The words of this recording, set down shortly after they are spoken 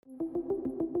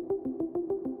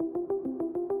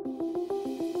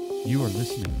You are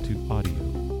listening to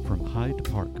audio from Hyde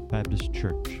Park Baptist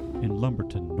Church in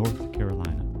Lumberton, North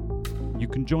Carolina. You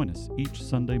can join us each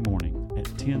Sunday morning at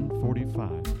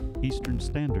 10:45 Eastern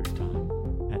Standard Time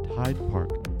at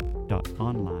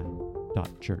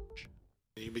hydepark.online.church.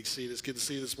 You can be seated. It's good to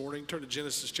see you this morning. Turn to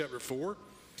Genesis chapter 4.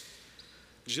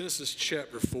 Genesis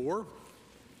chapter 4.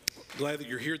 Glad that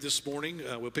you're here this morning.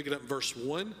 We'll pick it up in verse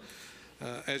 1.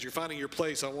 As you're finding your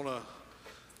place, I want to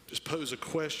just pose a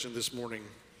question this morning.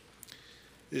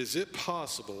 Is it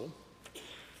possible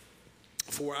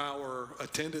for our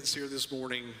attendance here this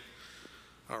morning,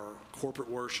 our corporate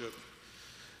worship,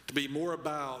 to be more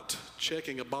about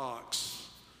checking a box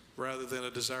rather than a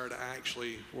desire to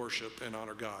actually worship and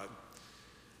honor God?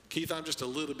 Keith, I'm just a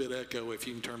little bit echo. If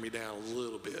you can turn me down a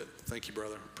little bit. Thank you,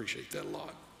 brother. Appreciate that a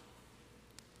lot.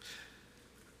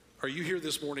 Are you here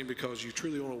this morning because you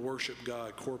truly want to worship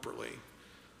God corporately?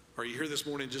 Are you here this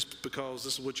morning just because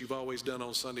this is what you've always done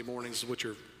on Sunday mornings, this is what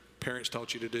your parents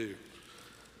taught you to do?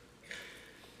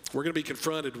 We're going to be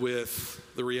confronted with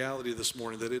the reality this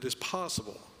morning that it is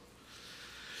possible.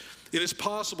 It is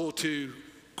possible to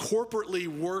corporately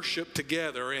worship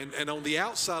together and on the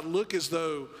outside look as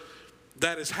though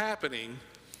that is happening,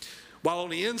 while on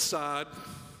the inside,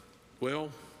 well,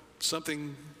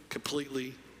 something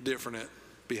completely different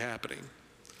be happening.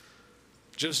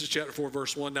 Genesis chapter 4,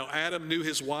 verse 1. Now Adam knew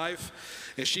his wife,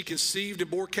 and she conceived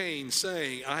and bore Cain,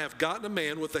 saying, I have gotten a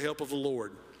man with the help of the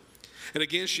Lord. And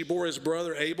again she bore his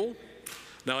brother Abel.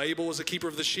 Now Abel was a keeper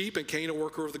of the sheep, and Cain a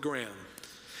worker of the ground.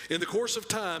 In the course of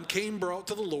time, Cain brought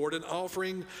to the Lord an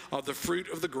offering of the fruit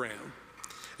of the ground.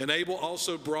 And Abel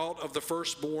also brought of the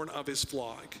firstborn of his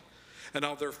flock, and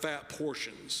of their fat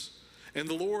portions. And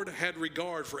the Lord had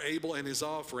regard for Abel and his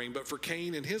offering, but for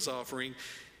Cain and his offering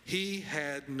he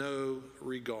had no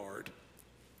regard.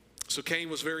 So Cain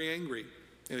was very angry,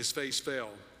 and his face fell.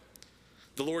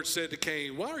 The Lord said to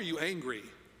Cain, why are you angry?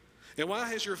 And why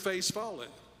has your face fallen?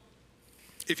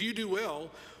 If you do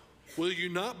well, will you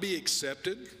not be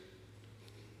accepted?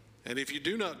 And if you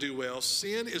do not do well,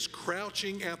 sin is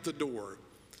crouching at the door.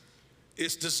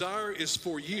 Its desire is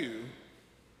for you,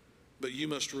 but you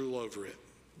must rule over it.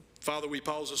 Father, we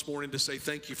pause this morning to say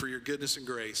thank you for your goodness and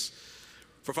grace.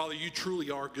 For, Father, you truly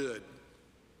are good.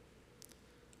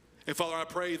 And, Father, I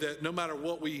pray that no matter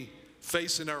what we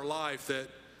face in our life, that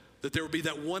there will be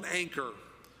that one anchor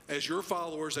as your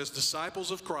followers, as disciples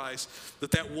of Christ,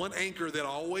 that one anchor that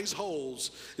always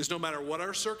holds is no matter what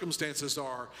our circumstances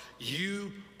are,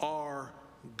 you are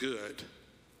good.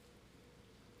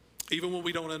 Even when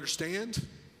we don't understand,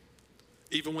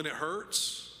 even when it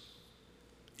hurts,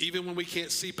 even when we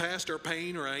can't see past our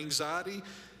pain or anxiety,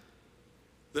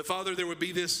 that, Father, there would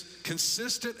be this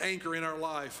consistent anchor in our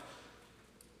life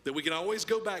that we can always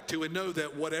go back to and know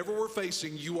that whatever we're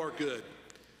facing, you are good.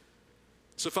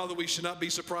 So, Father, we should not be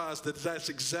surprised that that's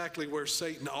exactly where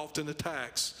Satan often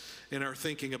attacks in our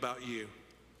thinking about you.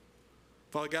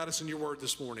 Father, guide us in your word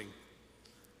this morning.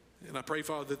 And I pray,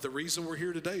 Father, that the reason we're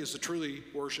here today is to truly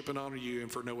worship and honor you and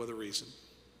for no other reason.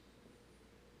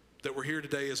 That we're here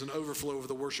today as an overflow of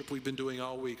the worship we've been doing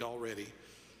all week already.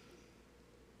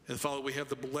 And Father, we have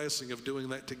the blessing of doing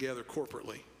that together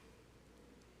corporately.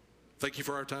 Thank you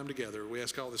for our time together. We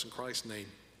ask all this in Christ's name.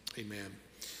 Amen.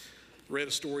 Read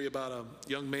a story about a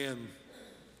young man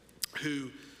who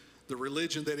the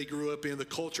religion that he grew up in, the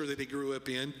culture that he grew up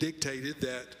in, dictated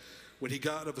that when he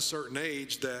got of a certain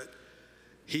age that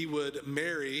he would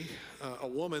marry a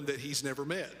woman that he's never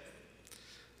met.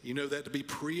 You know that to be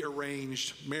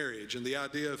prearranged marriage. And the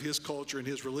idea of his culture and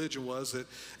his religion was that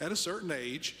at a certain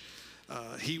age,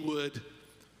 he would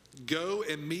go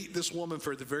and meet this woman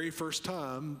for the very first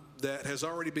time that has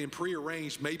already been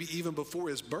prearranged, maybe even before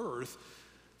his birth,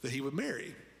 that he would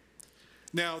marry.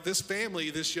 Now, this family,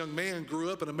 this young man grew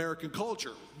up in American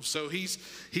culture. So he's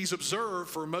observed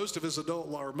for most of his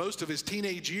most of his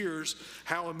teenage years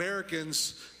how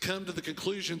Americans come to the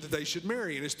conclusion that they should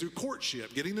marry, and it's through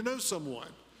courtship, getting to know someone.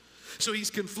 So he's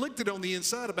conflicted on the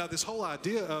inside about this whole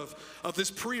idea of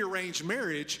this prearranged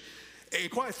marriage. And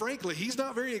quite frankly, he's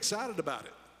not very excited about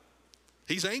it.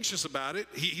 He's anxious about it.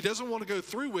 He doesn't want to go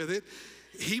through with it.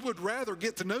 He would rather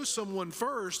get to know someone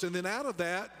first, and then out of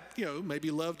that, maybe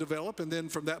love develop, and then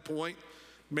from that point,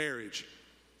 marriage.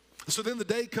 So then the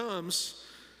day comes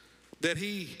that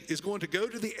he is going to go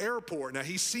to the airport. Now,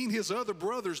 he's seen his other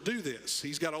brothers do this.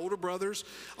 He's got older brothers.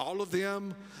 All of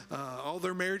them, all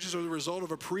their marriages are the result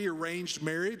of a prearranged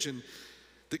marriage, and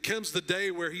there comes the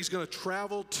day where he's going to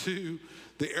travel to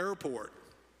the airport.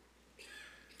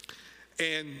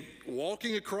 And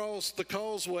walking across the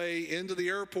causeway into the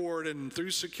airport and through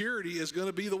security is going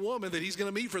to be the woman that he's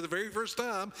going to meet for the very first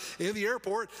time in the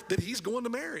airport that he's going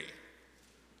to marry.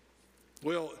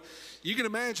 Well, you can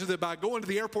imagine that by going to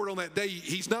the airport on that day,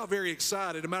 he's not very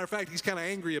excited. As a matter of fact, he's kind of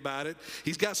angry about it.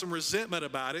 He's got some resentment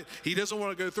about it. He doesn't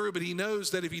want to go through, but he knows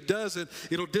that if he doesn't,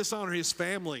 it'll dishonor his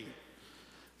family.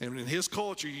 And in his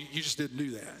culture, you just didn't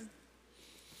do that.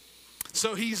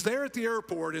 So he's there at the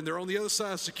airport, and they're on the other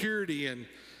side of security, and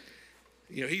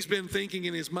he's been thinking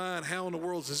in his mind, how in the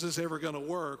world is this ever going to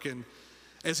work? And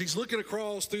as he's looking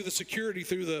across through the security,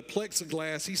 through the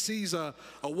plexiglass, he sees a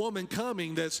woman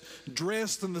coming that's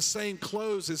dressed in the same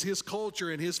clothes as his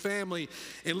culture and his family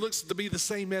and looks to be the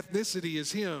same ethnicity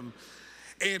as him.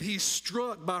 And he's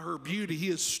struck by her beauty. He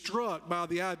is struck by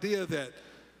the idea that,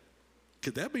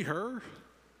 could that be her?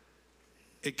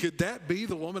 And could that be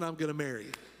the woman I'm going to marry?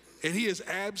 And he is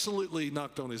absolutely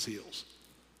knocked on his heels.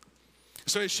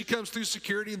 So as she comes through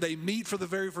security and they meet for the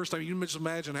very first time, you can just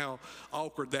imagine how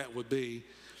awkward that would be.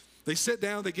 They sit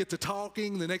down, they get to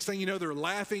talking. The next thing you know, they're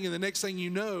laughing. And the next thing you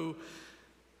know,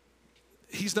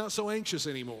 he's not so anxious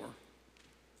anymore.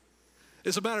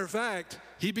 As a matter of fact,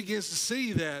 he begins to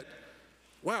see that,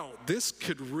 wow, this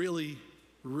could really,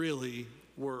 really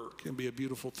work and be a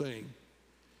beautiful thing.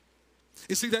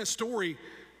 You see, that story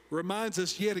reminds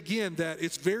us yet again that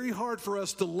it's very hard for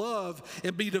us to love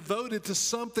and be devoted to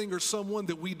something or someone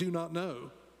that we do not know.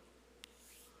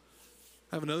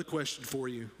 I have another question for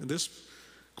you, and this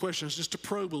question is just to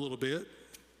probe a little bit.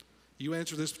 You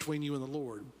answer this between you and the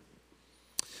Lord.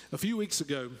 A few weeks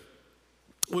ago,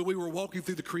 when we were walking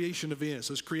through the creation events,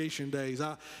 those creation days,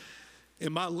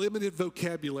 in my limited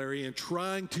vocabulary and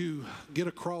trying to get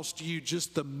across to you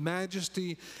just the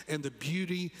majesty and the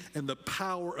beauty and the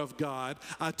power of God,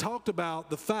 I talked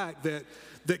about the fact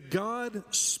that God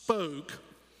spoke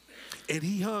and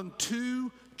he hung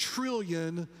 2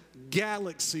 trillion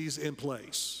galaxies in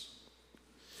place.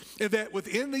 And that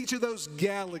within each of those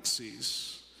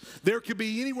galaxies, there could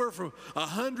be anywhere from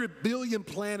 100 billion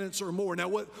planets or more. Now,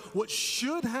 what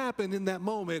should happen in that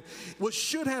moment, what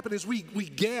should happen is we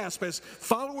gasp as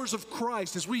followers of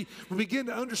Christ, as we begin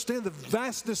to understand the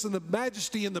vastness and the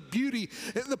majesty and the beauty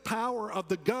and the power of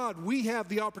the God we have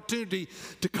the opportunity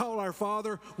to call our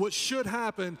Father. What should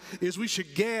happen is we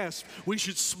should gasp, we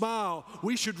should smile,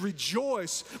 we should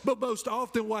rejoice. But most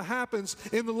often what happens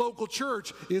in the local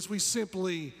church is we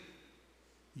simply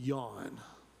yawn.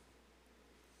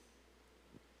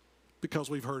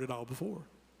 Because we've heard it all before.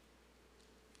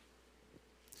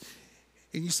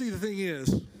 And you see, the thing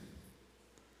is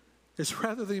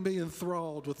rather than being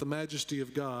enthralled with the majesty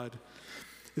of God,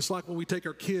 it's like when we take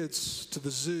our kids to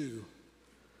the zoo.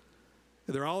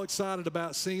 And they're all excited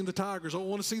about seeing the tigers. Oh, I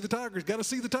want to see the tigers. Got to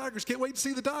see the tigers. Can't wait to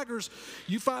see the tigers.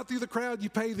 You fight through the crowd.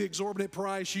 You pay the exorbitant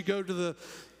price. You go to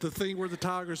the thing where the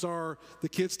tigers are. The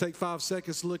kids take 5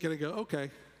 seconds to look at it and go,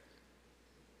 okay.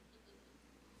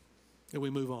 And we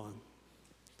move on.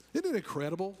 Isn't it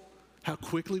incredible how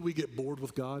quickly we get bored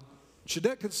with God? Should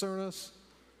that concern us?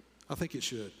 I think it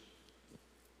should.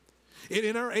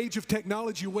 In our age of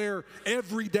technology where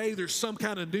every day there's some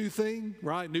kind of new thing,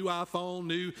 right? New iPhone,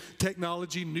 new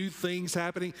technology, new things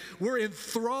happening. We're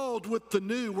enthralled with the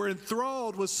new. We're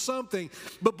enthralled with something.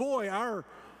 But boy, our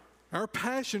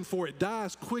passion for it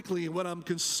dies quickly. And what I'm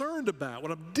concerned about,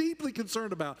 what I'm deeply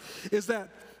concerned about is that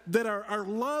our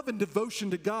love and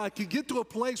devotion to God can get to a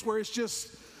place where it's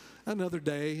just another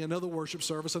day, another worship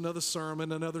service, another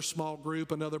sermon, another small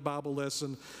group, another Bible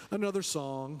lesson, another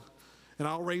song. And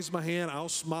I'll raise my hand, I'll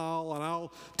smile, and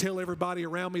I'll tell everybody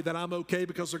around me that I'm okay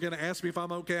because they're going to ask me if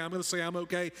I'm okay. I'm going to say I'm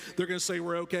okay. They're going to say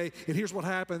we're okay. And here's what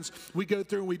happens. We go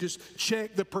through and we just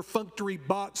check the perfunctory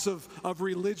box of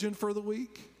religion for the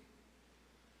week.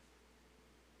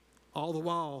 All the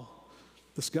while,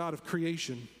 this God of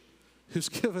creation who's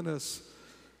given us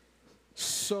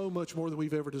so much more than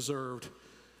we've ever deserved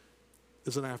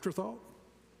is an afterthought.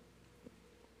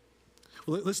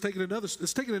 Well, let's take it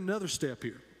another step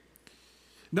here.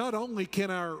 Not only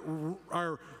can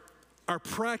our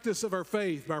practice of our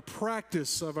faith, our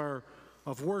practice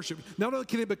of worship, not only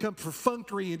can it become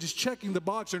perfunctory and just checking the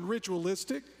box and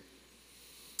ritualistic,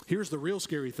 here's the real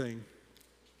scary thing.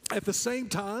 At the same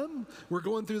time we're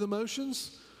going through the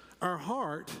motions, our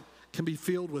heart can be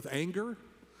filled with anger,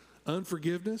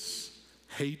 unforgiveness,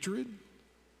 hatred,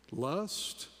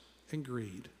 lust, and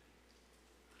greed.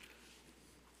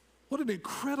 What an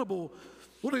incredible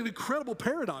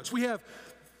paradox. We have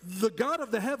the God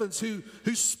of the heavens who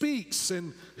speaks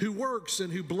and who works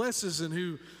and who blesses and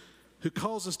who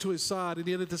calls us to his side, and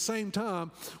yet at the same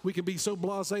time we can be so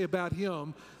blasé about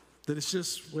him that it's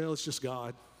just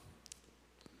God.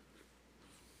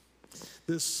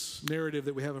 This narrative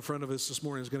that we have in front of us this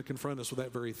morning is going to confront us with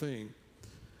that very thing.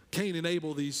 Cain and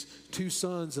Abel, these two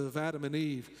sons of Adam and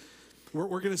Eve, we're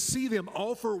going to see them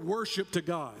offer worship to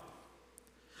God.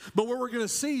 But what we're going to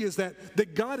see is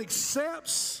that God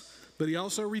accepts, but he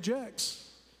also rejects.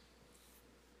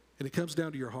 And it comes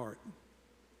down to your heart.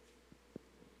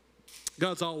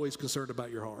 God's always concerned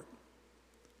about your heart.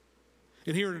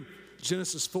 And here in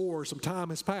Genesis 4, some time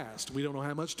has passed. We don't know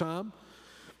how much time.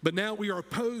 But now we are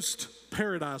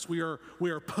post-paradise. We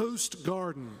are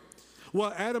post-garden.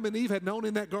 What Adam and Eve had known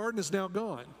in that garden is now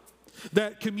gone.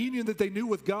 That communion that they knew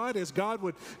with God as God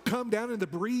would come down in the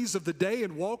breeze of the day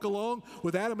and walk along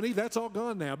with Adam and Eve, that's all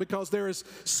gone now because there is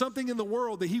something in the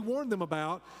world that he warned them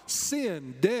about,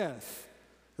 sin, death,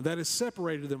 that has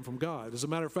separated them from God. As a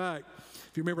matter of fact,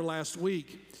 if you remember last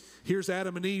week, here's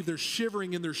Adam and Eve, they're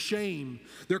shivering in their shame.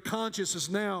 Their conscience has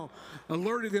now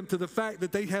alerted them to the fact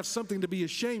that they have something to be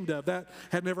ashamed of. That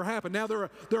had never happened. Now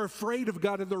they're afraid of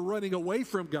God and they're running away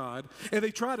from God, and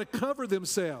they try to cover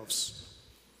themselves.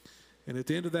 And at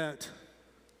the end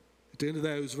of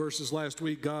those verses last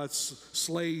week, God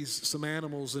slays some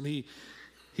animals, and he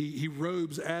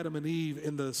robes Adam and Eve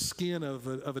in the skin of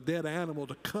a dead animal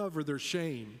to cover their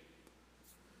shame.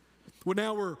 Well,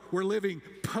 now we're living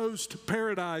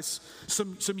post-paradise.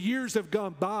 Some years have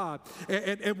gone by.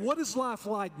 And what is life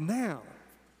like now?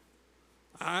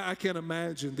 I can't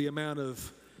imagine the amount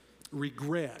of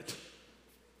regret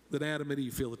that Adam and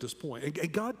Eve feel at this point.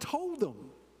 And God told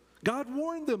them. God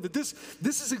warned them that this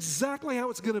is exactly how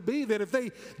it's going to be, that if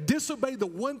they disobey the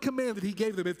one command that he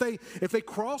gave them, if they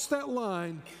cross that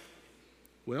line,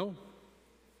 well,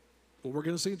 what we're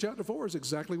going to see in chapter 4 is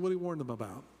exactly what he warned them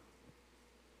about.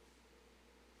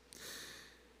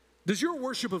 Does your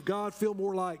worship of God feel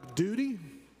more like duty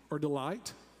or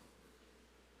delight?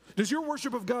 Does your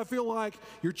worship of God feel like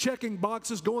you're checking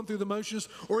boxes, going through the motions,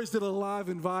 or is it alive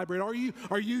and vibrant? Are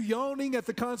you yawning at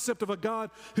the concept of a God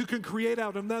who can create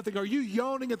out of nothing? Are you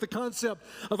yawning at the concept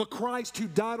of a Christ who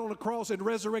died on a cross and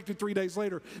resurrected 3 days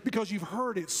later because you've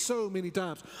heard it so many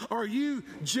times? Are you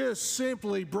just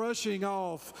simply brushing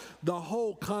off the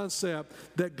whole concept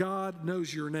that God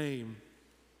knows your name,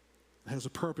 has a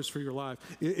purpose for your life?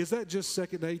 Is that just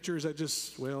second nature? Is that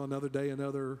just, well, another day,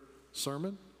 another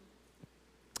sermon?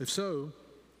 If so,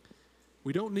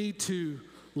 we don't need to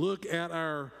look at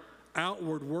our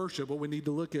outward worship. What we need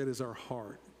to look at is our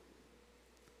heart.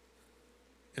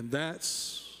 And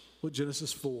that's what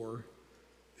Genesis 4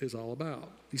 is all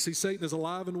about. You see, Satan is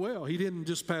alive and well. He didn't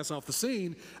just pass off the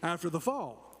scene after the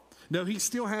fall. No, he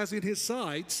still has in his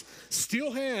sights,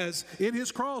 still has in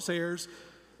his crosshairs,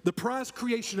 the prized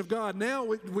creation of God, now,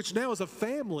 which now is a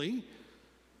family.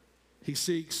 He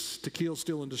seeks to kill,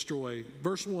 steal, and destroy.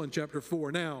 Verse 1, chapter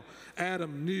 4. Now,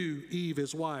 Adam knew Eve,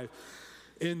 his wife.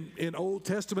 In Old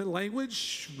Testament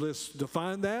language, let's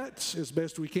define that as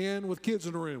best we can with kids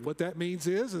in the room. What that means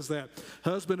is that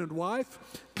husband and wife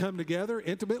come together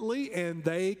intimately and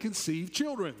they conceive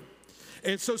children.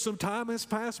 And so some time has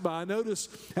passed by. Notice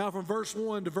how from verse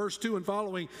 1 to verse 2 and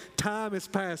following, time is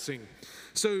passing.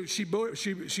 So she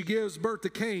gives birth to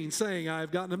Cain, saying, I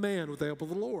have gotten a man with the help of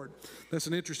the Lord. That's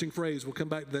an interesting phrase. We'll come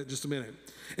back to that in just a minute.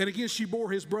 And again, she bore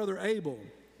his brother Abel.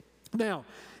 Now,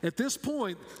 at this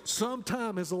point, some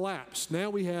time has elapsed.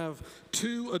 Now we have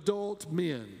two adult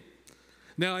men.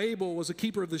 Now, Abel was a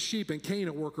keeper of the sheep and Cain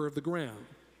a worker of the ground.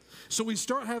 So we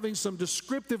start having some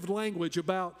descriptive language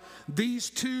about these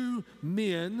two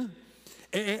men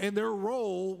and their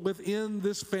role within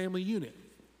this family unit.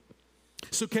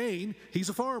 So Cain, he's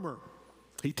a farmer.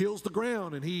 He tills the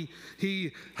ground and he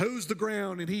hoes the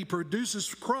ground and he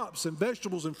produces crops and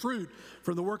vegetables and fruit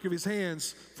from the work of his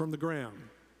hands from the ground.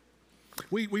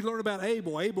 We learn about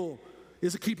Abel. Abel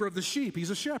is a keeper of the sheep. He's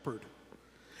a shepherd.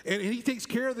 And he takes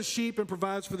care of the sheep and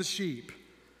provides for the sheep.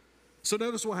 So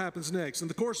notice what happens next. In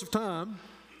the course of time,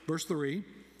 verse 3,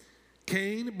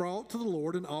 Cain brought to the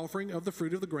Lord an offering of the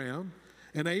fruit of the ground,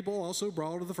 and Abel also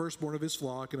brought of the firstborn of his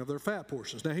flock and of their fat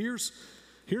portions. Now here's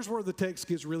where the text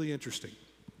gets really interesting.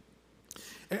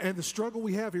 And the struggle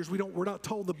we have here is we're not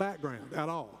told the background at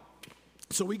all.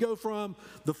 So we go from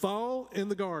the fall in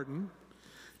the garden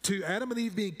to Adam and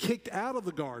Eve being kicked out of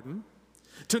the garden,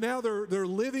 to now they're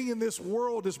living in this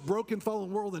world, this broken,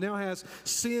 fallen world that now has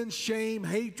sin, shame,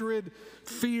 hatred,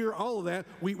 fear, all of that.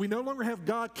 We no longer have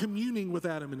God communing with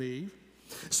Adam and Eve.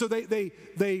 So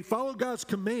they follow God's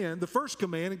command, the first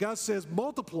command, and God says,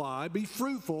 multiply, be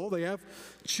fruitful. They have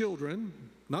children,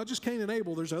 not just Cain and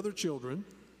Abel, there's other children.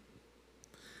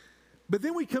 But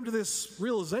then we come to this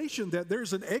realization that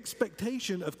there's an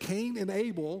expectation of Cain and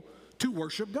Abel to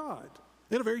worship God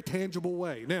in a very tangible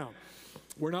way. Now,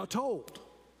 we're not told,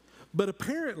 but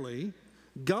apparently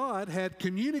God had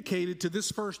communicated to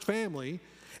this first family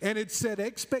and had set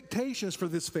expectations for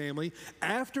this family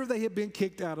after they had been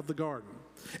kicked out of the garden.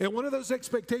 And one of those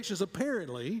expectations,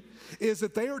 apparently, is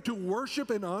that they are to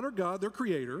worship and honor God, their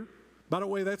Creator. By the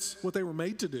way, that's what they were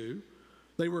made to do.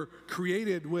 They were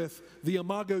created with the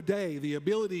imago Dei, the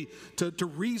ability to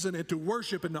reason and to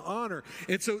worship and to honor.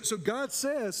 And so God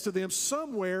says to them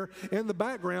somewhere in the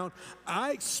background,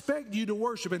 I expect you to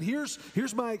worship. And here's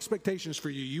my expectations for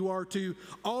you. You are to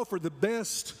offer the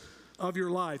best of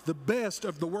your life, the best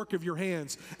of the work of your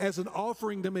hands as an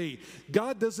offering to me.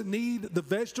 God doesn't need the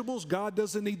vegetables. God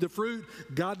doesn't need the fruit.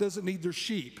 God doesn't need their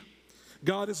sheep.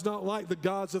 God is not like the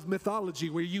gods of mythology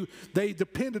where they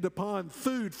depended upon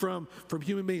food from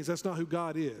human beings. That's not who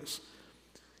God is.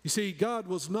 You see, God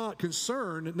was not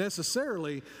concerned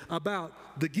necessarily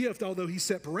about the gift, although he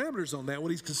set parameters on that.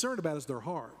 What he's concerned about is their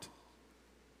heart.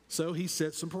 So he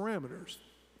set some parameters.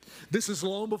 This is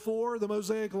long before the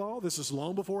Mosaic Law. This is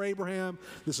long before Abraham.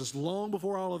 This is long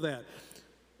before all of that.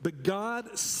 But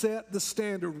God set the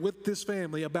standard with this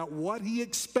family about what he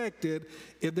expected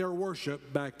in their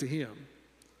worship back to him.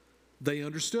 They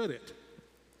understood it.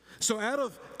 So out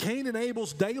of Cain and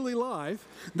Abel's daily life,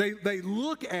 they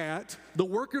look at the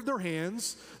work of their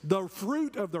hands, the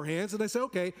fruit of their hands, and they say,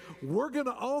 okay, we're going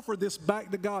to offer this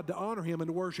back to God to honor him and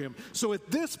to worship him. So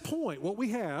at this point, what we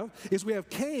have is we have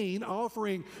Cain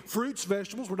offering fruits,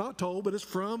 vegetables, we're not told, but it's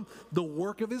from the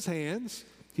work of his hands.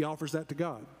 He offers that to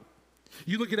God.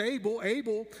 You look at Abel.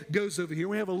 Abel goes over here.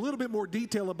 We have a little bit more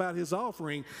detail about his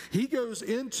offering. He goes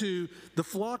into the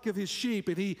flock of his sheep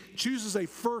and he chooses a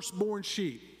firstborn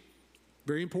sheep.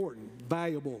 Very important,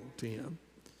 valuable to him.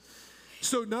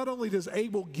 So not only does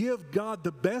Abel give God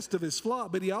the best of his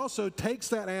flock, but he also takes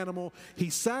that animal, he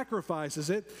sacrifices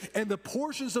it, and the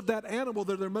portions of that animal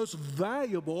that are most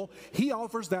valuable, he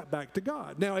offers that back to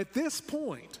God. Now at this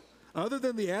point, other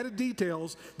than the added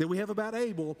details that we have about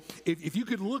Abel, if you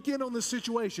could look in on this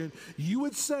situation, you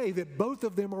would say that both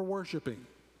of them are worshiping.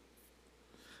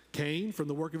 Cain from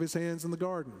the work of his hands in the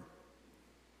garden.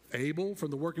 Abel from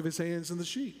the work of his hands in the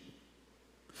sheep.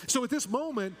 So at this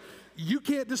moment, you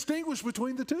can't distinguish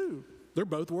between the two. They're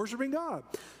both worshiping God.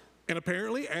 And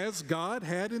apparently, as God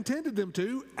had intended them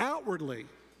to, outwardly.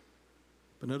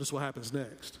 But notice what happens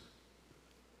next.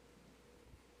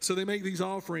 So they make these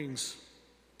offerings.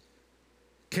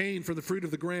 Cain from the fruit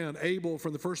of the ground, Abel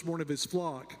from the firstborn of his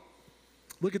flock.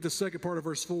 Look at the second part of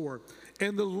verse 4.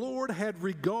 And the Lord had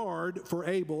regard for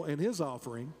Abel and his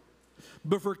offering,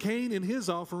 but for Cain and his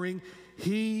offering,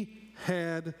 he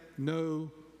had no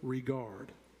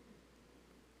regard.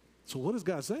 So what is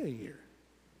God saying here?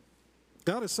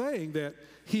 God is saying that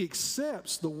he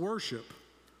accepts the worship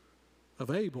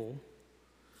of Abel,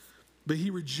 but he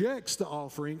rejects the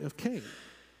offering of Cain.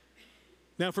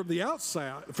 Now, from the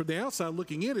outside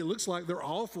looking in, it looks like they're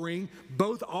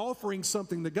both offering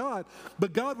something to God,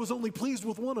 but God was only pleased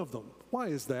with one of them. Why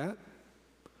is that?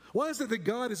 Why is it that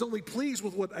God is only pleased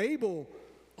with what Abel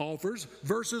offers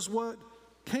versus what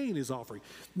Cain is offering?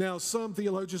 Now, some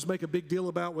theologians make a big deal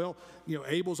about,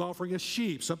 Abel's offering a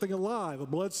sheep, something alive, a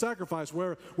blood sacrifice,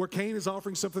 where Cain is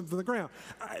offering something from the ground.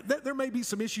 There may be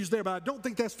some issues there, but I don't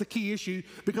think that's the key issue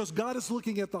because God is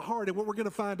looking at the heart. And what we're going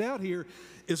to find out here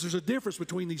is there's a difference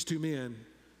between these two men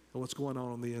and what's going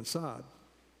on the inside.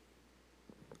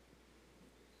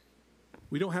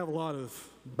 We don't have a lot of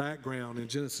background in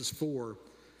Genesis 4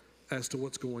 as to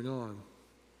what's going on.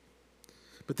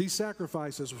 But these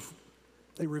sacrifices,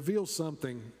 they reveal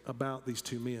something about these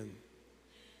two men.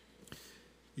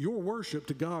 Your worship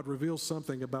to God reveals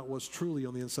something about what's truly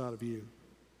on the inside of you.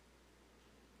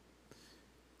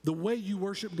 The way you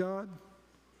worship God,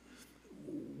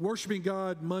 worshiping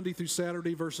God Monday through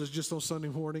Saturday versus just on Sunday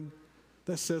morning,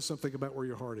 that says something about where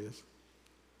your heart is.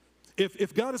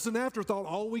 If God is an afterthought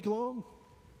all week long,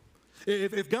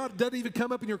 if God doesn't even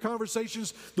come up in your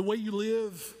conversations, the way you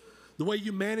live, the way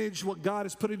you manage what God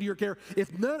has put into your care,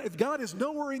 if God is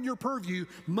nowhere in your purview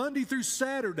Monday through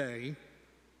Saturday,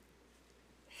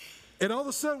 and all of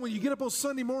a sudden when you get up on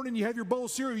Sunday morning, you have your bowl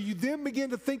of cereal, you then begin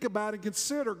to think about and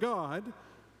consider God,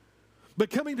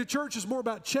 but coming to church is more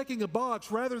about checking a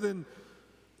box rather than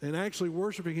actually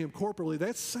worshiping him corporately,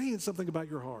 that's saying something about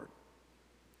your heart.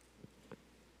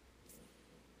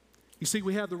 You see,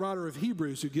 we have the writer of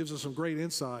Hebrews who gives us some great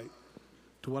insight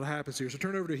to what happens here. So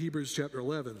turn over to Hebrews chapter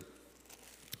 11.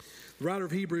 The writer of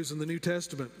Hebrews in the New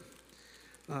Testament,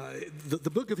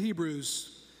 the book of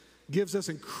Hebrews gives us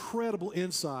incredible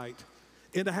insight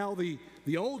into how the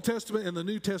Old Testament and the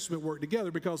New Testament work together,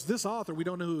 because this author, we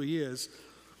don't know who he is,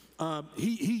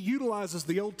 he utilizes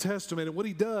the Old Testament, and what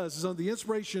he does is, on the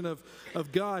inspiration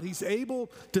of God, he's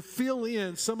able to fill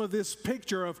in some of this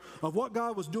picture of what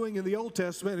God was doing in the Old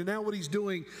Testament, and now what he's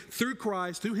doing through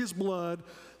Christ, through his blood,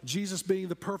 Jesus being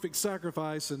the perfect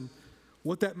sacrifice, and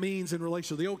what that means in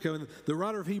relation to the Old Covenant. The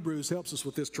writer of Hebrews helps us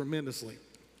with this tremendously.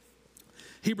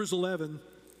 Hebrews 11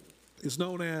 is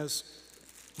known as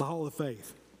the Hall of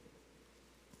Faith.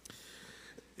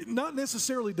 Not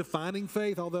necessarily defining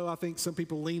faith, although I think some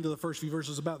people lean to the first few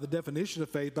verses about the definition of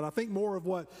faith, but I think more of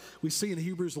what we see in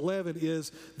Hebrews 11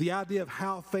 is the idea of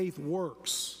how faith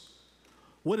works,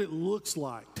 what it looks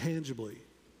like tangibly.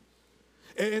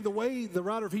 And the way the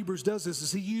writer of Hebrews does this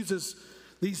is he uses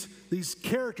these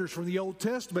characters from the Old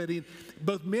Testament,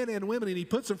 both men and women, and he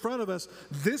puts in front of us,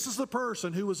 this is the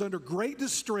person who was under great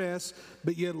distress,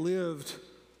 but yet lived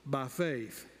by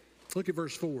faith. Look at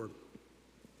verse 4.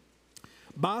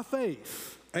 By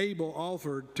faith, Abel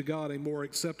offered to God a more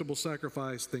acceptable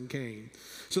sacrifice than Cain.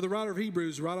 So the writer of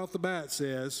Hebrews right off the bat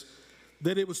says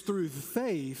that it was through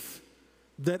faith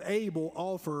that Abel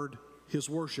offered his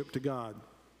worship to God.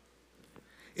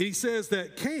 And he says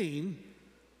that Cain,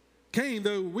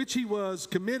 though which he was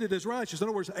committed as righteous. In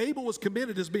other words, Abel was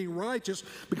committed as being righteous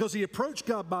because he approached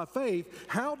God by faith.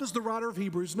 How does the writer of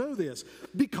Hebrews know this?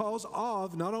 Because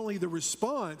of not only the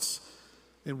response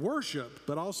in worship,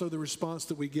 but also the response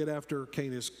that we get after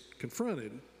Cain is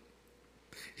confronted.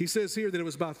 He says here that it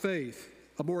was by faith,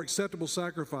 a more acceptable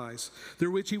sacrifice,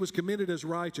 through which he was commended as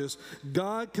righteous,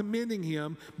 God commending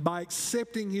him by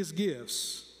accepting his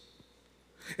gifts.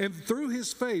 And through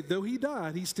his faith, though he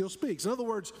died, he still speaks. In other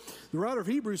words, the writer of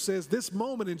Hebrews says this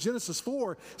moment in Genesis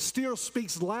 4 still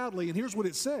speaks loudly, and here's what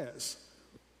it says.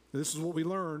 This is what we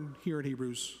learn here in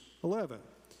Hebrews 11.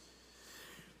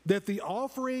 That the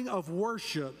offering of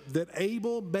worship that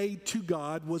Abel made to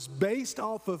God was based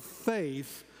off of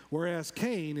faith, whereas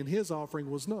Cain in his offering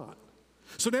was not.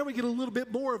 So now we get a little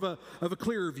bit more of a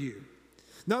clearer view.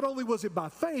 Not only was it by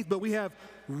faith, but we have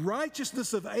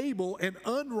righteousness of Abel and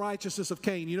unrighteousness of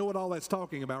Cain. You know what all that's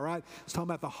talking about, right? It's talking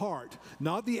about the heart,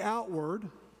 not the outward,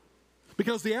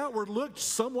 because the outward looked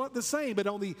somewhat the same, but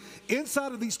on the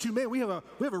inside of these two men, we have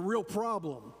a real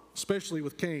problem, especially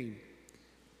with Cain.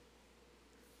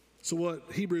 So what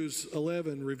Hebrews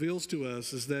 11 reveals to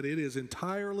us is that it is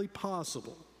entirely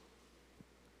possible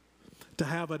to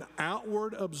have an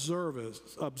outward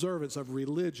observance of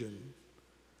religion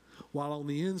while on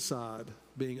the inside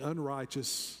being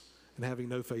unrighteous and having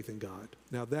no faith in God.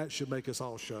 Now that should make us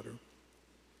all shudder.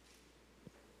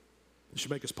 It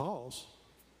should make us pause.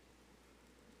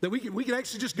 That we can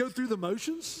actually just go through the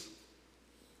motions.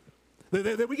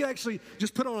 That we can actually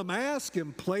just put on a mask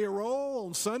and play a role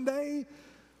on Sunday,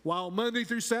 while Monday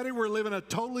through Saturday we're living a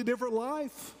totally different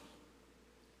life.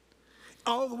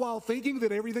 All the while thinking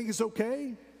that everything is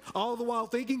okay. All the while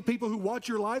thinking people who watch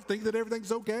your life think that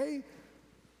everything's okay.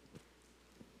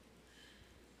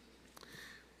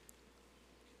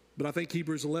 But I think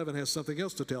Hebrews 11 has something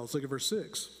else to tell us. Look at verse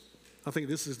 6. I think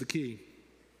this is the key.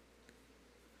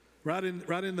 Right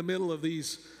in the middle of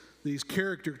these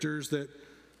characters that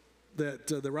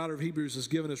the writer of Hebrews has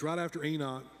given us, right after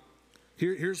Enoch,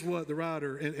 here's what the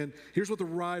writer, and here's what the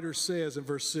writer says in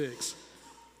verse 6.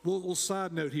 Little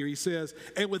side note here. He says,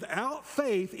 and without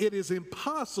faith it is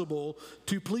impossible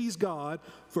to please God,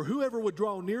 for whoever would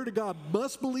draw near to God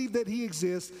must believe that he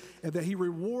exists and that he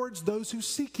rewards those who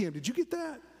seek him. Did you get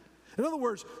that? In other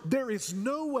words, there is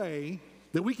no way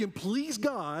that we can please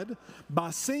God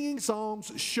by singing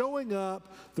songs, showing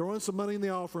up, throwing some money in the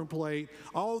offering plate,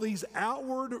 all these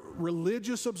outward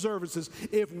religious observances,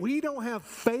 if we don't have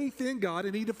faith in God,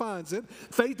 and he defines it,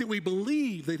 faith that we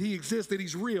believe that he exists, that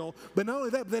he's real, but not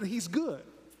only that, but that he's good,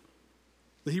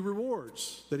 that he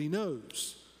rewards, that he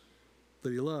knows,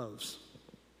 that he loves.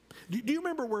 Do you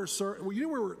remember where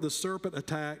the serpent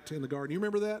attacked in the garden? You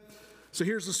remember that? So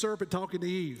here's the serpent talking to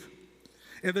Eve.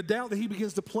 And the doubt that he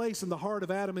begins to place in the heart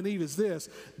of Adam and Eve is this: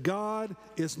 God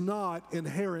is not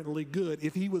inherently good.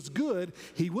 If he was good,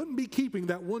 he wouldn't be keeping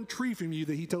that one tree from you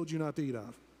that he told you not to eat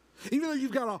of. Even though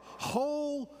you've got a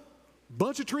whole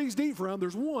bunch of trees to eat from,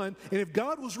 there's one, and if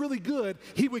God was really good,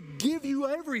 he would give you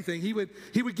everything. He would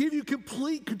give you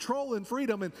complete control and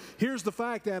freedom. And here's the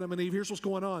fact, Adam and Eve, here's what's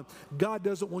going on. God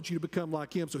doesn't want you to become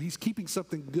like him, so he's keeping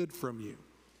something good from you.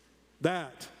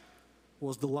 That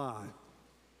was the lie.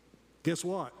 Guess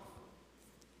what?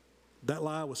 That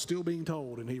lie was still being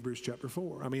told in Hebrews chapter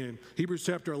 4. I mean, in Hebrews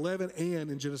chapter 11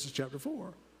 and in Genesis chapter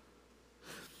 4.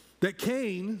 That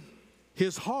Cain,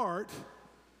 his heart,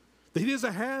 That he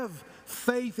doesn't have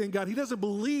faith in God. He doesn't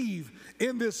believe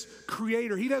in this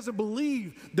creator. He doesn't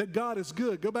believe that God is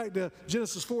good. Go back to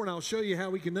Genesis 4 and I'll show you how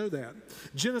we can know that.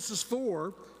 Genesis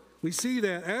 4, we see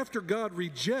that after God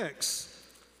rejects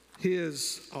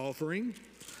his offering,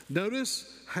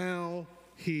 notice how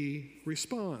he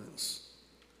responds.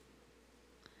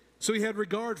 So he had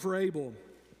regard for Abel,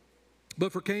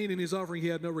 but for Cain and his offering he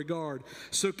had no regard.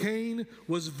 So Cain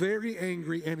was very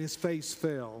angry and his face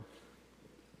fell.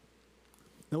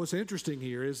 Now, what's interesting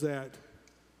here is that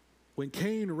when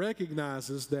Cain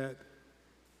recognizes that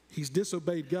he's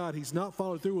disobeyed God, he's not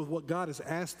followed through with what God has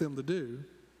asked them to do,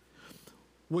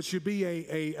 what should be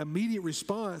a immediate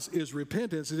response is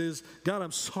repentance. It is, God,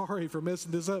 I'm sorry for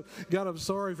messing this up. God, I'm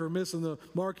sorry for missing the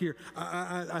mark here.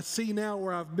 I see now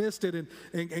where I've missed it.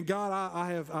 And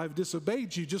God, I've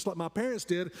disobeyed you just like my parents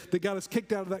did. That got us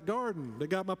kicked out of that garden. That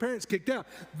got my parents kicked out.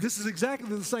 This is exactly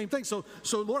the same thing. So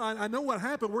Lord, I know what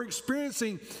happened. We're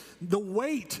experiencing the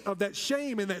weight of that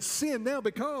shame and that sin now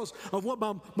because of what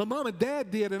my mom and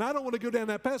dad did. And I don't want to go down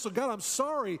that path. So God, I'm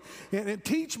sorry. And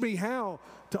teach me how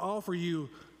to offer you,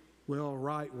 well,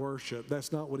 right worship.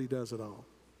 That's not what he does at all.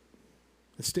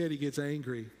 Instead, he gets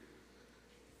angry.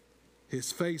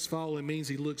 His face falling means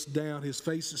he looks down. His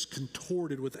face is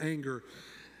contorted with anger.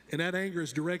 And that anger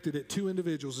is directed at two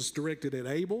individuals. It's directed at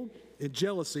Abel in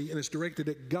jealousy, and it's directed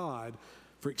at God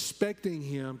for expecting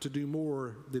him to do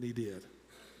more than he did.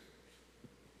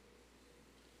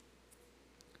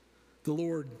 The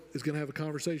Lord is going to have a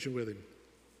conversation with him.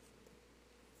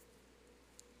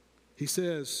 He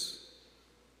says,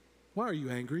 why are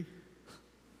you angry?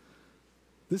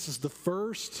 This is the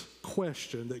first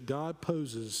question that God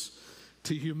poses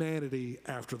to humanity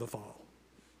after the fall.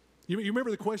 You remember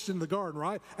the question in the garden,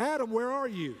 right? Adam, where are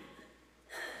you?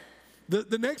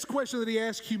 The next question that he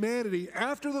asked humanity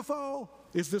after the fall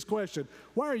is this question.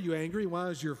 Why are you angry? Why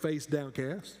is your face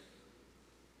downcast?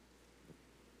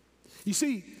 You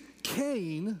see,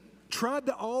 Cain tried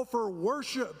to offer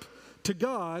worship to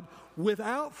God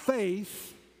without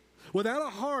faith, without a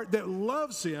heart that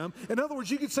loves him. In other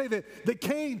words, you could say that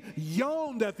Cain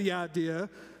yawned at the idea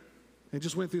and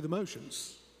just went through the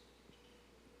motions.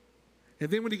 And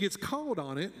then when he gets called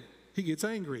on it, he gets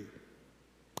angry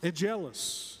and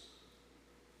jealous.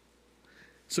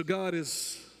 So God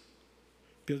is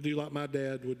going to do like my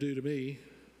dad would do to me,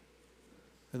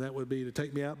 and that would be to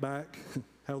take me out back,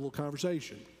 have a little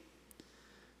conversation.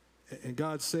 And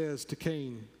God says to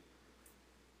Cain,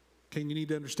 Cain, you need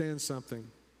to understand something.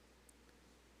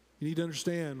 You need to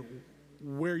understand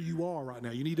where you are right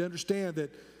now. You need to understand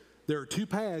that there are two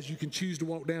paths you can choose to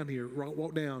walk down here.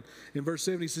 Walk down. In verse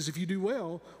 7, he says, if you do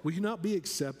well, will you not be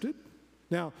accepted?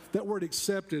 Now, that word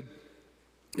accepted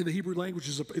in the Hebrew language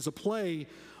is a play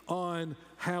on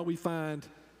how we find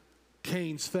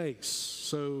Cain's face.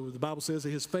 So the Bible says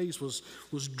that his face was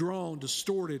drawn,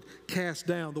 distorted, cast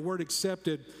down. The word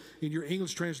accepted in your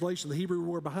English translation, the Hebrew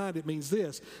word behind it means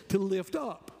this, to lift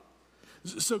up.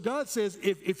 So God says,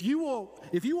 if you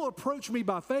will approach me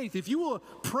by faith, if you will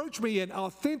approach me in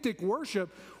authentic worship,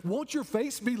 won't your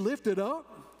face be lifted up?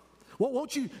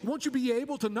 Won't you be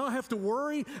able to not have to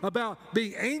worry about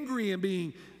being angry and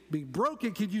being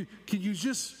broken? Can you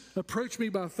just approach me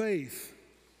by faith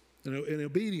and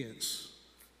obedience?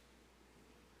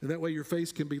 And that way your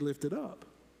face can be lifted up.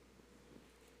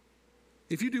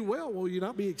 If you do well, will you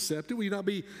not be accepted? Will you not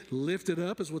be lifted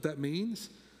up is what that means.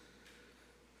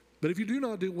 But if you do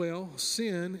not do well,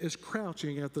 sin is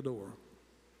crouching at the door.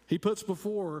 He puts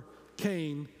before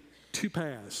Cain two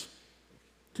paths.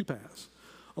 Two paths.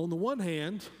 On the one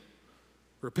hand,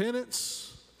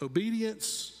 repentance,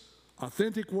 obedience,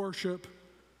 authentic worship,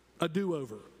 a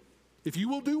do-over. If you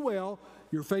will do well,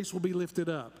 your face will be lifted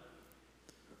up.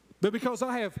 But because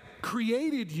I have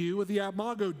created you with the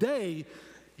Imago Dei,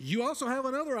 you also have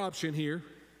another option here.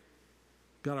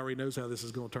 God already knows how this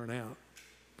is going to turn out.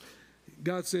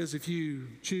 God says if you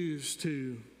choose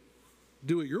to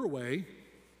do it your way,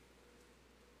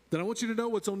 then I want you to know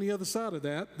what's on the other side of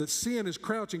that sin is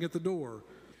crouching at the door.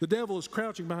 The devil is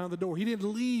crouching behind the door. He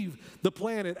didn't leave the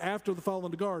planet after the fall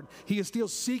in the garden. He is still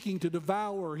seeking to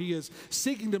devour. He is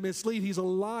seeking to mislead. He's a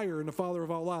liar and the father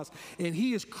of all lies. And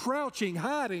he is crouching,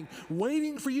 hiding,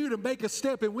 waiting for you to make a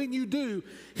step. And when you do,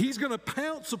 he's going to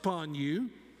pounce upon you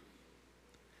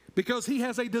because he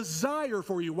has a desire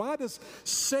for you. Why does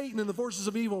Satan and the forces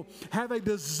of evil have a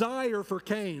desire for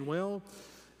Cain? Well,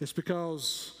 it's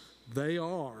because they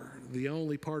are the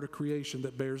only part of creation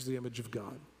that bears the image of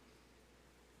God.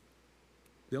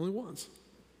 The only ones.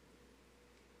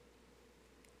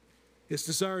 Its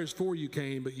desire is for you,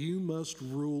 Cain, but you must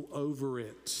rule over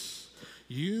it.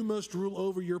 You must rule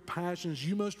over your passions.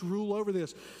 You must rule over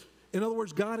this. In other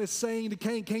words, God is saying to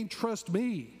Cain, Cain, trust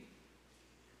me.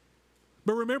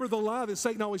 But remember the lie that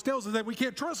Satan always tells us, that we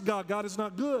can't trust God. God is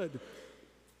not good.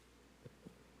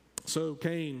 So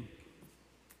Cain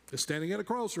is standing at a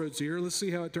crossroads here. Let's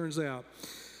see how it turns out.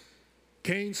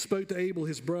 Cain spoke to Abel,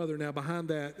 his brother. Now behind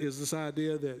that is this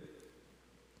idea that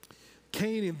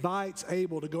Cain invites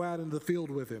Abel to go out into the field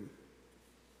with him.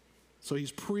 So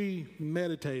he's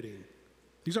premeditating.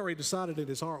 He's already decided in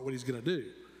his heart what he's going to do.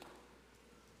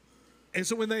 And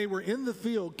so when they were in the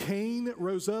field, Cain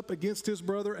rose up against his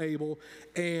brother Abel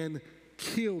and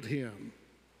killed him.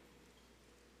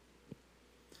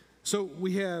 So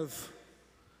we have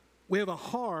a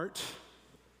heart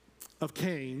of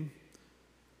Cain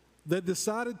that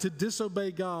decided to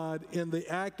disobey God in the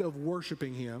act of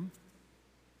worshiping him.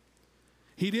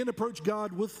 He didn't approach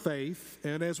God with faith,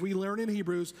 and as we learn in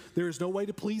Hebrews, there is no way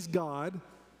to please God.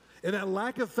 And that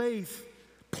lack of faith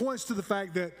points to the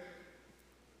fact that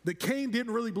Cain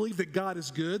didn't really believe that God is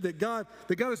good, that God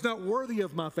is not worthy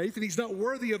of my faith, and he's not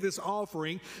worthy of this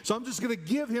offering, so I'm just going to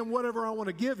give him whatever I want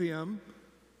to give him.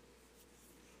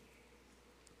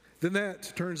 Then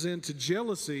that turns into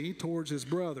jealousy towards his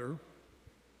brother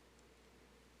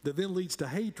that then leads to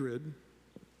hatred,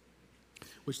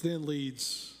 which then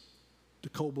leads to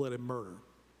cold-blooded murder.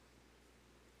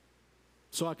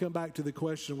 So I come back to the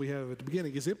question we have at the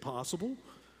beginning. Is it possible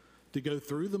to go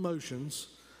through the motions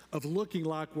of looking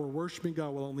like we're worshiping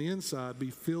God while on the inside be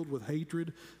filled with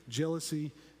hatred,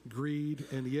 jealousy, greed,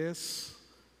 and yes,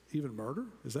 even murder?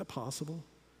 Is that possible?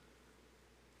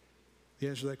 The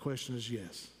answer to that question is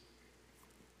yes.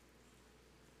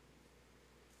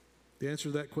 The answer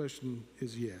to that question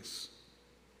is yes.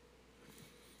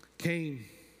 Cain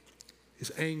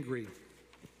is angry.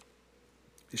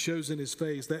 It shows in his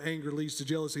face. That anger leads to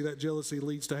jealousy. That jealousy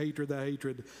leads to hatred. That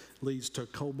hatred leads to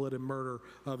cold-blooded murder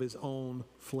of his own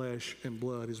flesh and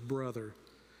blood, his brother.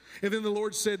 And then the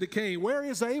Lord said to Cain, "Where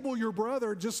is Abel, your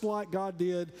brother?" Just like God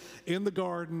did in the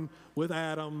garden with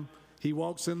Adam. He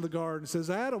walks in the garden and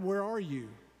says, "Adam, where are you?"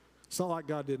 It's not like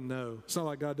God didn't know. It's not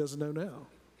like God doesn't know now.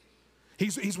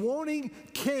 He's wanting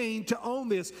Cain to own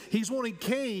this. He's wanting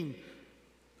Cain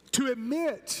to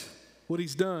admit what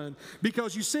he's done.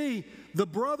 Because you see, the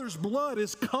brother's blood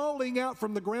is calling out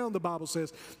from the ground, the Bible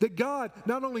says, that God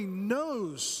not only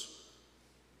knows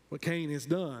what Cain has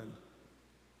done,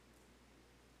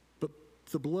 but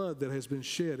the blood that has been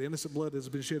shed, innocent blood that has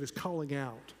been shed, is calling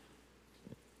out.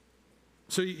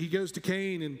 So he goes to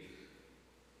Cain and,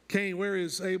 "Cain, where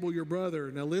is Abel, your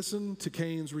brother?" Now listen to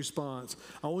Cain's response.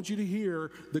 I want you to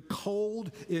hear the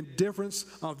cold indifference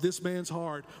of this man's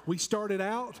heart. We started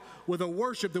out with a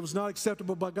worship that was not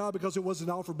acceptable by God because it wasn't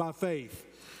offered by faith.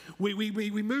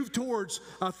 We moved towards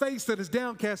a face that is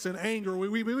downcast in anger.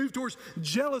 We moved towards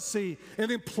jealousy and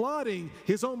then plotting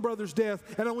his own brother's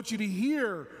death. And I want you to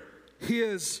hear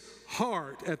his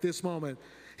heart at this moment.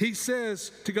 He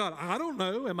says to God, "I don't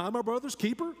know. Am I my brother's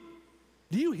keeper?"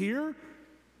 Do you hear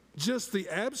just the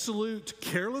absolute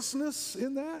carelessness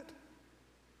in that?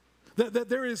 That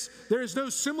there is no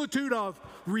similitude of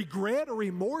regret or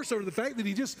remorse over the fact that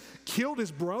he just killed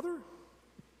his brother?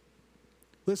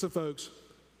 Listen, folks,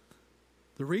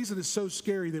 the reason it's so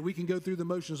scary that we can go through the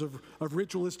motions of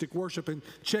ritualistic worship and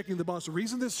checking the box, the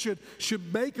reason this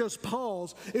should make us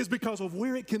pause is because of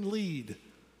where it can lead.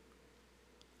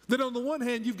 That on the one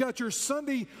hand, you've got your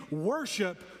Sunday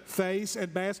worship face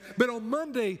and mask, but on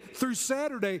Monday through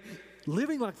Saturday,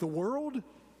 living like the world,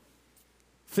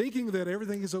 thinking that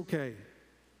everything is okay.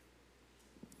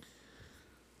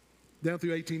 Down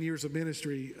through 18 years of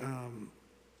ministry,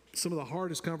 some of the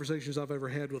hardest conversations I've ever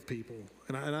had with people,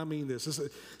 and I mean this,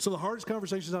 some of the hardest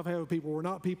conversations I've had with people were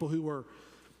not people who were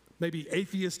maybe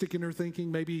atheistic in their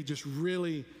thinking, maybe just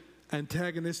really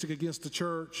antagonistic against the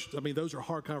church. I mean, those are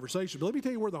hard conversations. But let me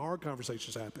tell you where the hard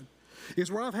conversations happen. It's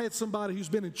where I've had somebody who's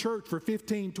been in church for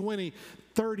 15, 20,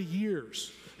 30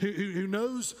 years, who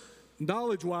knows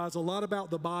knowledge-wise a lot about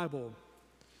the Bible.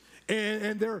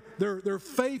 And they're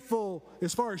faithful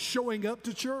as far as showing up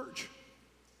to church.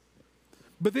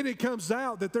 But then it comes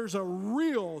out that there's a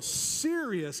real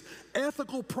serious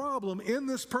ethical problem in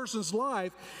this person's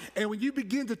life. And when you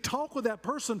begin to talk with that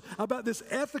person about this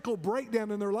ethical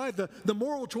breakdown in their life, the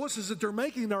moral choices that they're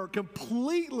making are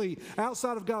completely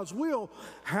outside of God's will,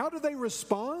 how do they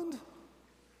respond?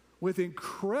 With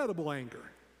incredible anger.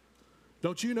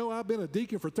 Don't you know I've been a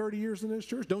deacon for 30 years in this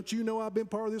church? Don't you know I've been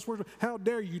part of this worship? How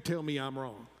dare you tell me I'm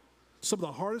wrong? Some of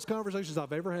the hardest conversations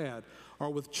I've ever had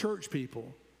are with church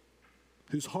people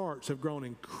whose hearts have grown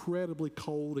incredibly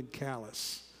cold and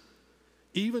callous,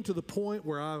 even to the point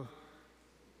where I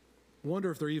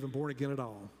wonder if they're even born again at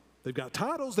all. They've got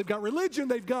titles, they've got religion,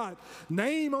 they've got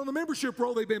name on the membership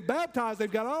roll, they've been baptized,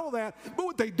 they've got all that. But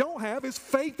what they don't have is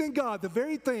faith in God, the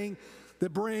very thing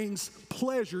that brings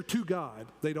pleasure to God,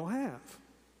 they don't have.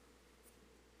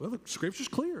 Well, the Scripture's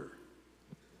clear.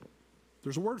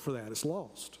 There's a word for that. It's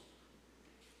lost.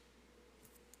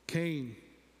 Cain,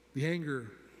 the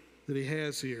anger that he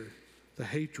has here, the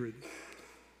hatred.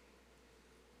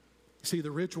 See,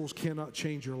 the rituals cannot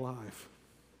change your life.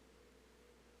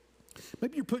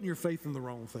 Maybe you're putting your faith in the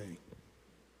wrong thing.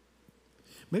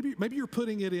 Maybe you're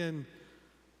putting it in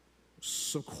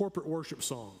some corporate worship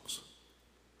songs.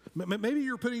 Maybe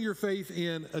you're putting your faith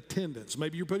in attendance.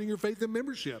 Maybe you're putting your faith in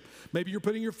membership. Maybe you're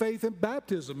putting your faith in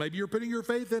baptism. Maybe you're putting your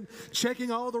faith in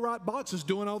checking all the right boxes,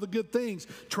 doing all the good things,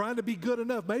 trying to be good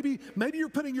enough. Maybe you're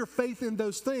putting your faith in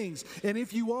those things. And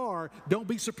if you are, don't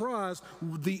be surprised.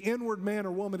 The inward man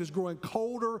or woman is growing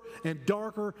colder and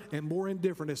darker and more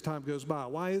indifferent as time goes by.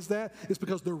 Why is that? It's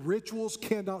because the rituals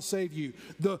cannot save you.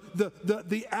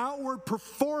 The outward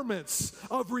performance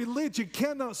of religion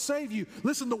cannot save you.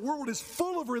 Listen, the world is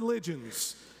full of religions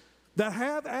that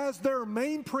have as their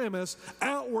main premise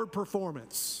outward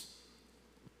performance.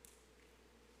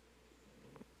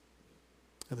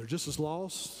 And they're just as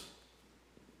lost,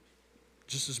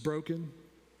 just as broken,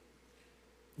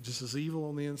 just as evil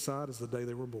on the inside as the day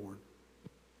they were born.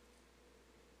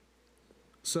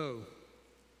 So,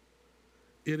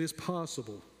 it is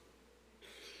possible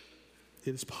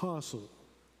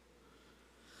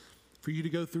for you to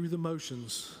go through the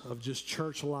motions of just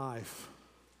church life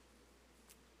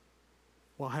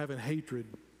while having hatred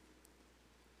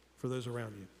for those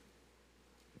around you.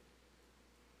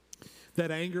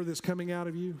 That anger that's coming out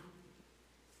of you,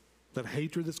 that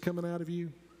hatred that's coming out of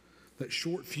you, that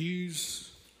short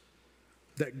fuse,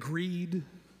 that greed,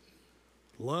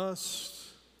 lust.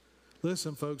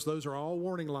 Listen, folks, those are all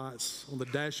warning lights on the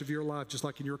dash of your life, just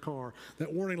like in your car.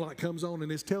 That warning light comes on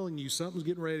and it's telling you something's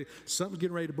getting ready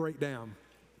to break down.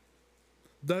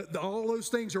 All those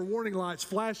things are warning lights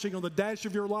flashing on the dash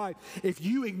of your life. If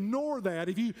you ignore that,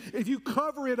 if you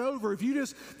cover it over, if you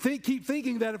just keep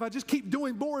thinking that if I just keep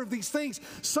doing more of these things,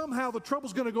 somehow the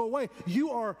trouble's going to go away,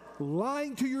 you are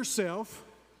lying to yourself.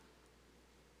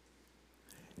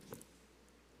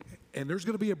 And there's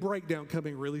going to be a breakdown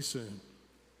coming really soon.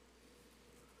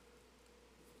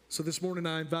 So this morning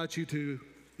I invite you to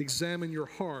examine your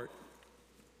heart.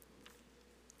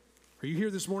 Are you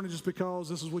here this morning just because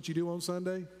this is what you do on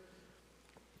Sunday?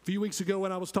 A few weeks ago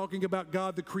when I was talking about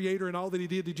God the Creator and all that He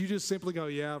did you just simply go,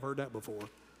 yeah, I've heard that before?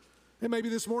 And maybe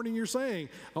this morning you're saying,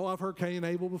 oh, I've heard Cain and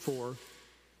Abel before.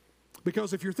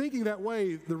 Because if you're thinking that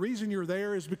way, the reason you're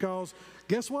there is because,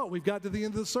 guess what? We've got to the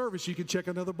end of the service. You can check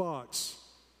another box.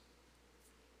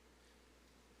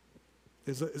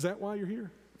 Is that why you're here?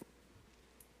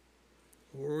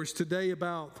 Or is today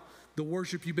about the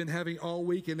worship you've been having all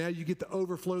week, and now you get to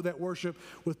overflow that worship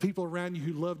with people around you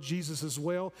who love Jesus as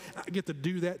well? I get to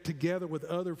do that together with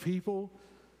other people.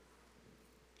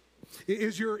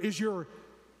 Is your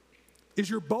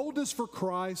boldness for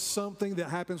Christ something that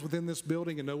happens within this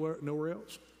building and nowhere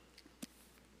else?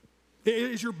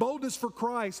 Is your boldness for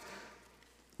Christ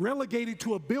relegated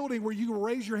to a building where you can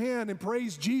raise your hand and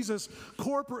praise Jesus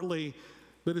corporately?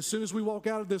 But as soon as we walk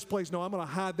out of this place, no, I'm going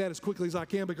to hide that as quickly as I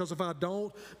can, because if I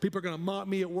don't, people are going to mock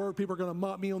me at work. People are going to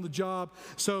mock me on the job.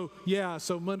 So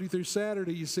Monday through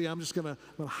Saturday, you see, I'm going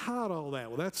to hide all that.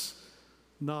 Well, that's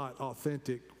not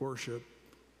authentic worship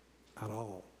at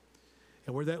all.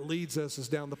 And where that leads us is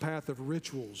down the path of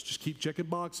rituals. Just keep checking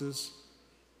boxes.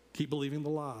 Keep believing the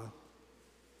lie.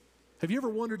 Have you ever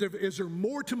wondered, is there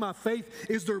more to my faith?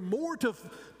 Is there more to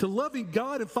loving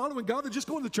God and following God than just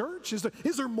going to church? Is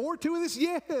there more to this?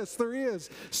 Yes, there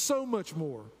is. So much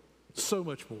more. So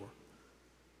much more.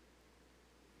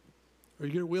 Are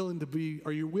you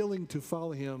willing to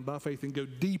follow Him by faith and go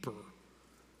deeper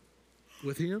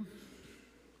with Him?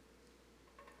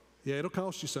 Yeah, it'll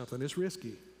cost you something. It's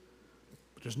risky.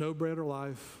 But there's no better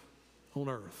life on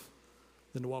earth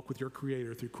than to walk with your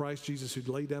Creator through Christ Jesus, who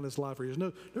laid down His life for you.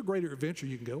 There's no greater adventure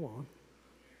you can go on.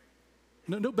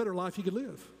 No better life you can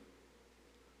live.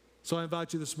 So I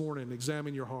invite you this morning,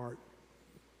 examine your heart.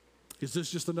 Is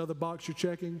this just another box you're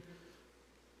checking?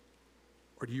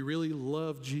 Or do you really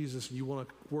love Jesus and you want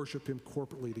to worship Him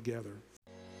corporately together?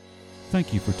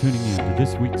 Thank you for tuning in to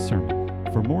this week's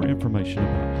sermon. For more information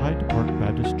about Hyde Park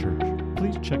Baptist Church,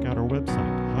 please check out our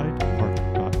website,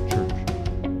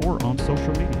 hydepark.church, or on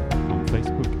social media